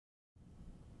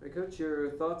right, Coach,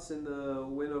 your thoughts in the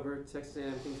win over Texas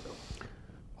A&M Kingsville?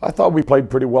 I thought we played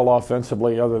pretty well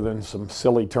offensively, other than some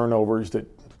silly turnovers that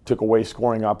took away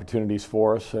scoring opportunities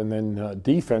for us. And then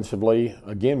defensively,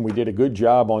 again, we did a good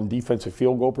job on defensive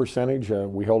field goal percentage.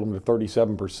 We held them to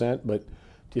 37%, but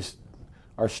just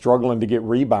are struggling to get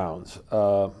rebounds.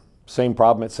 Same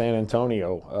problem at San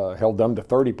Antonio. Held them to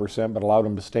 30%, but allowed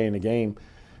them to stay in the game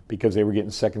because they were getting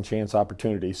second chance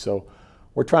opportunities. So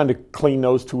we're trying to clean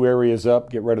those two areas up,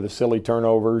 get rid of the silly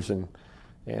turnovers, and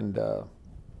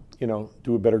you know,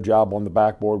 do a better job on the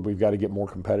backboard. We've got to get more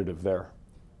competitive there.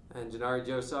 And Janari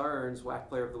Josar earns WAC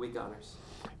Player of the Week honors.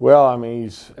 Well, I mean,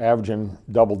 he's averaging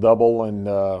double-double and,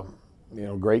 you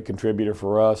know, great contributor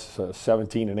for us,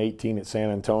 17 and 18 at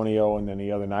San Antonio. And then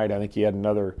the other night, I think he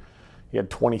had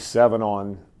 27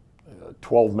 on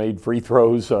 12 made free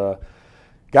throws.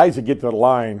 Guys that get to the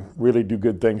line really do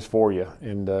good things for you,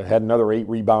 and had another 8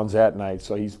 rebounds that night.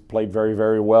 So he's played very,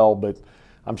 very well. But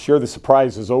I'm sure the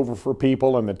surprise is over for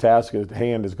people, and the task at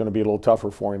hand is going to be a little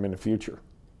tougher for him in the future.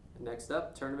 Next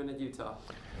up, tournament at Utah.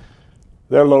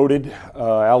 They're loaded.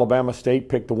 Alabama State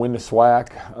picked to win the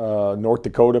SWAC. North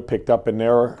Dakota picked up in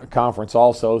their conference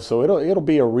also. So it'll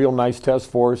be a real nice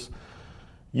test for us.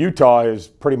 Utah has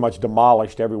pretty much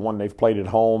demolished everyone they've played at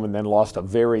home, and then lost a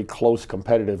very close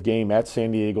competitive game at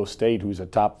San Diego State, who's a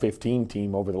top 15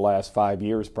 team over the last 5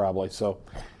 years probably. So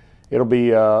it'll be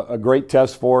a great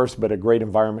test for us, but a great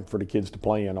environment for the kids to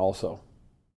play in also.